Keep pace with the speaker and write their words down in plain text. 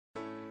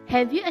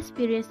Have you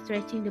experienced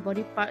stretching the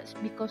body parts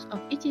because of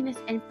itchiness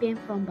and pain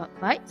from bug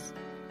bites?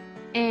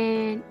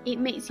 And it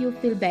makes you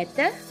feel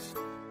better?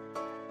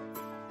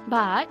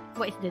 But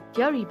what is the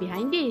theory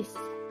behind this?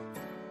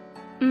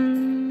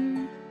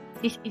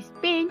 This is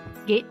pain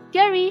gate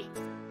theory.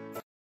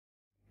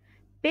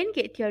 Pain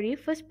gate theory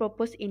first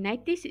proposed in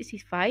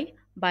 1965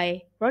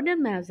 by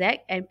Ronald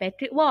Melzack and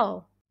Patrick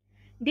Wall.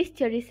 This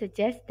theory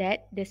suggests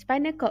that the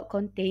spinal cord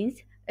contains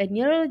a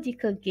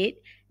neurological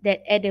gate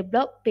that either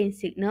block pain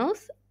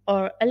signals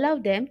or allow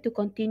them to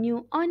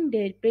continue on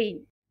the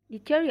brain. The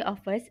theory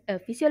offers a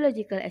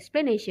physiological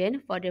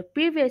explanation for the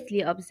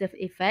previously observed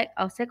effect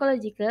of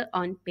psychological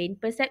on pain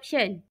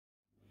perception.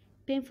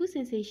 Painful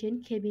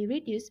sensation can be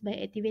reduced by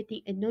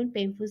activating a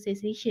non-painful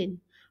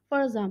sensation.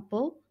 For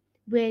example,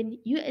 when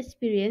you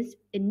experience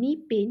a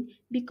knee pain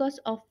because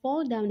of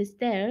fall down the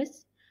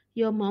stairs,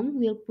 your mom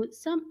will put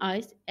some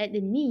ice at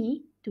the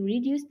knee to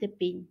reduce the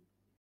pain.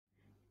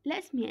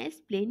 Let me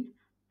explain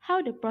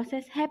how the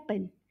process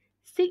happens.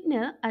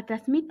 Signals are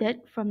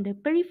transmitted from the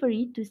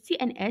periphery to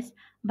CNS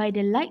by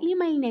the lightly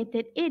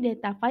myelinated A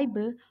delta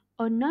fiber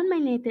or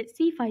non-myelinated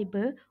C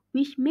fiber,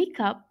 which make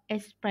up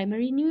as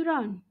primary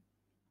neuron.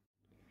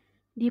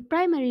 The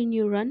primary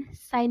neuron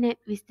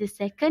synapse with the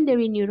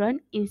secondary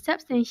neuron in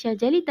substantia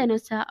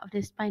gelatinosa of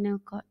the spinal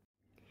cord.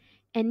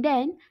 And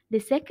then the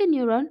second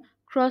neuron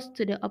crosses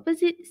to the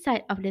opposite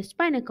side of the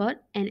spinal cord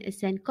and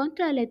ascend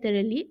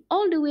contralaterally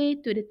all the way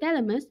to the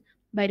thalamus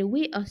by the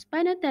way of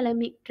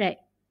spinothalamic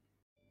tract.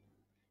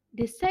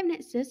 The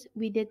synapses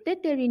with the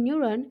tertiary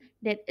neuron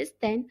that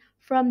extend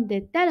from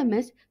the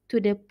thalamus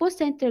to the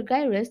postcentral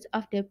gyrus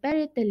of the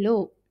parietal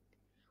lobe.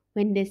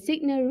 When the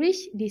signal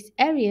reaches this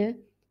area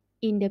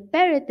in the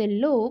parietal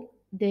lobe,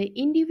 the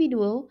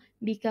individual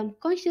becomes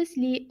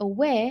consciously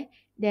aware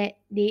that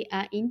they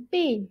are in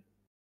pain.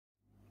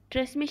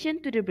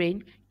 Transmission to the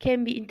brain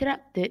can be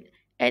interrupted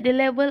at the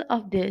level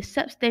of the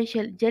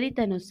substantia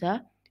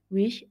gelatinosa,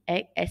 which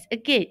act as a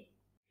gate.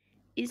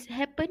 It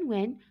happens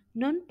when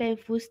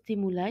non-painful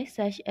stimuli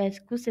such as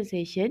cool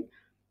sensation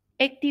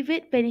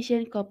activate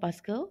pernician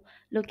corpuscle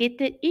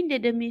located in the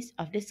dermis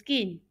of the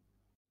skin.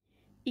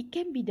 It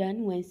can be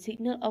done when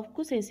signal of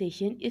cool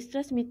sensation is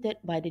transmitted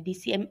by the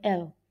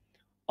DCML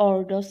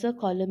or dorsal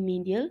column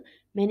medial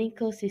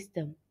meningeal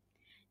system.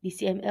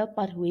 DCML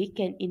pathway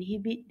can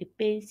inhibit the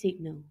pain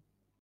signal.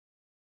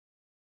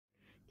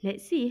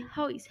 Let's see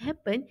how it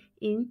happens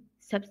in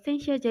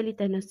substantia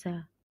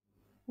gelatinosa.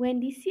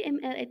 When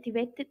DCML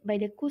activated by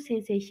the cool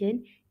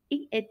sensation,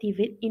 it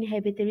activates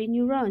inhibitory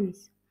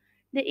neurons.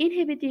 The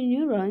inhibitory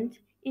neurons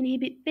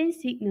inhibit pain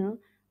signal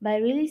by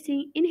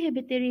releasing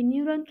inhibitory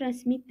neuron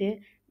transmitter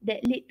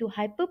that lead to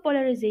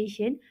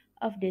hyperpolarization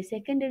of the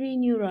secondary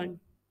neuron.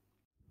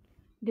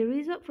 The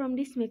result from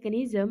this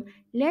mechanism,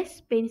 less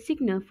pain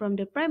signal from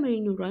the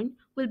primary neuron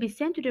will be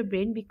sent to the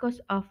brain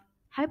because of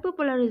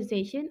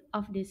hyperpolarization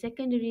of the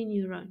secondary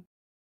neuron.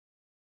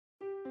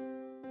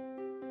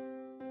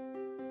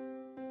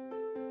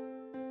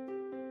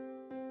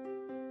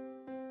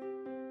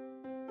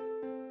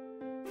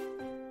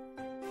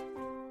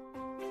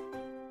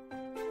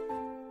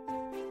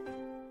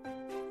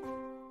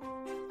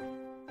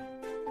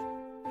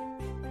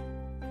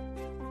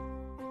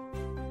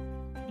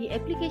 The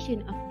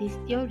application of this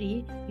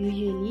theory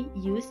usually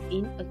used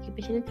in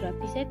occupational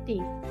therapy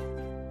setting.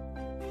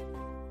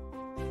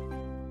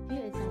 Few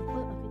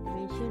examples of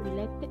intervention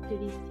related to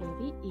this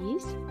theory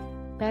is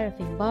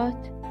paraffin bath,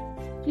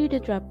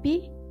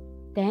 fluidotherapy,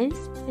 TENS,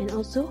 and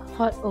also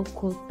hot or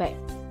cold pack.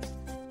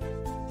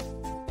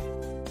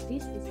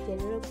 This is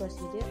general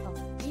procedure of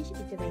each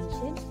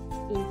intervention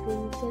in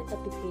clinical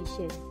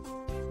application.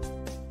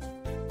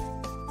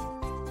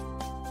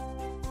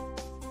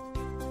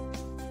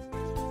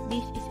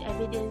 This is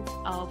evidence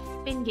of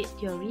pain gate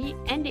theory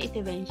and the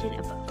intervention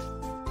above.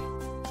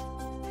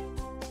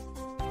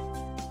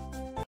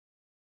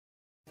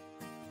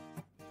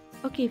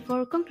 Okay,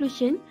 for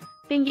conclusion,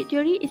 pain gate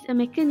theory is a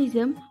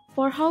mechanism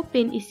for how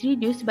pain is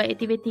reduced by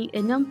activating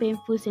a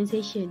non-painful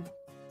sensation.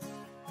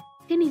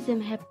 Mechanism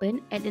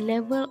happens at the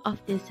level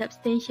of the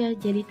substantia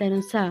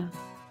gelatinosa.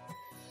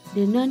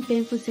 The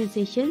non-painful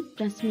sensation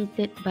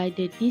transmitted by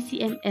the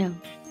DCML.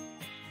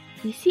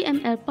 The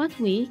CML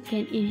pathway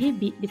can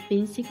inhibit the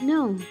pain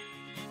signal.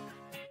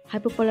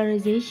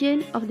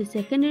 Hyperpolarization of the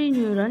secondary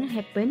neuron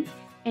happen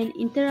and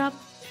interrupt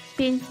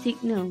pain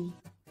signal.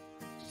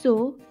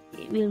 So,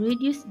 it will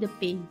reduce the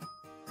pain.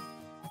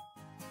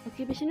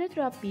 Occupational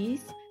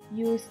therapies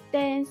use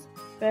TENS,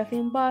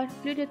 paraffin bath,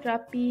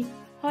 fluidotherapy,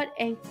 hot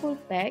and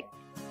cold pack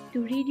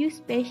to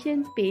reduce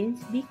patient pains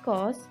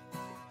because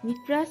we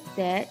trust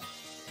that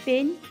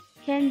pain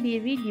can be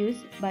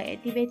reduced by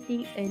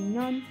activating a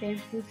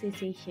non-painful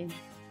sensation.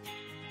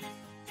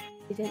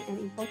 It is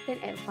an important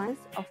advance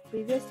of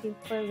previous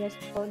simple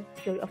response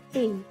theory of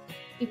pain.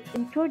 It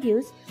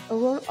introduced a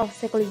role of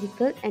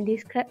psychological and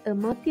described a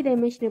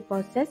multidimensional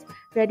process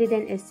rather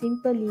than a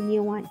simple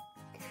linear one.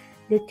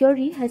 The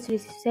theory has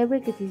received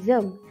several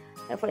criticisms.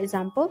 For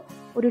example,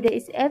 although there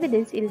is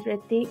evidence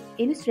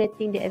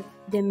illustrating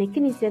the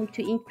mechanism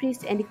to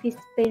increase and decrease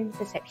pain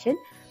perception,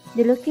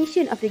 the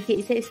location of the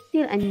gate is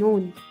still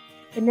unknown.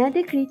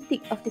 Another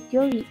critique of the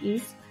theory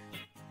is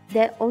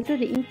that although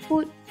the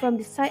input from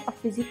the site of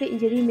physical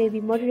injury may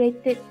be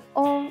moderated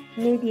or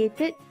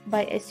mediated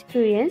by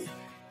experience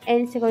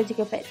and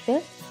psychological factor,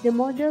 the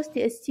model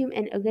still assumes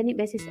an organic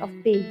basis of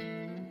pain.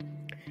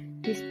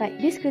 Despite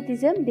this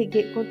criticism, the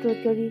gate control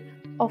theory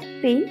of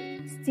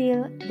pain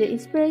still the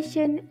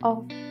inspiration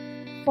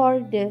for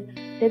the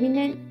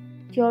dominant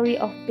theory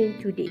of pain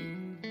today.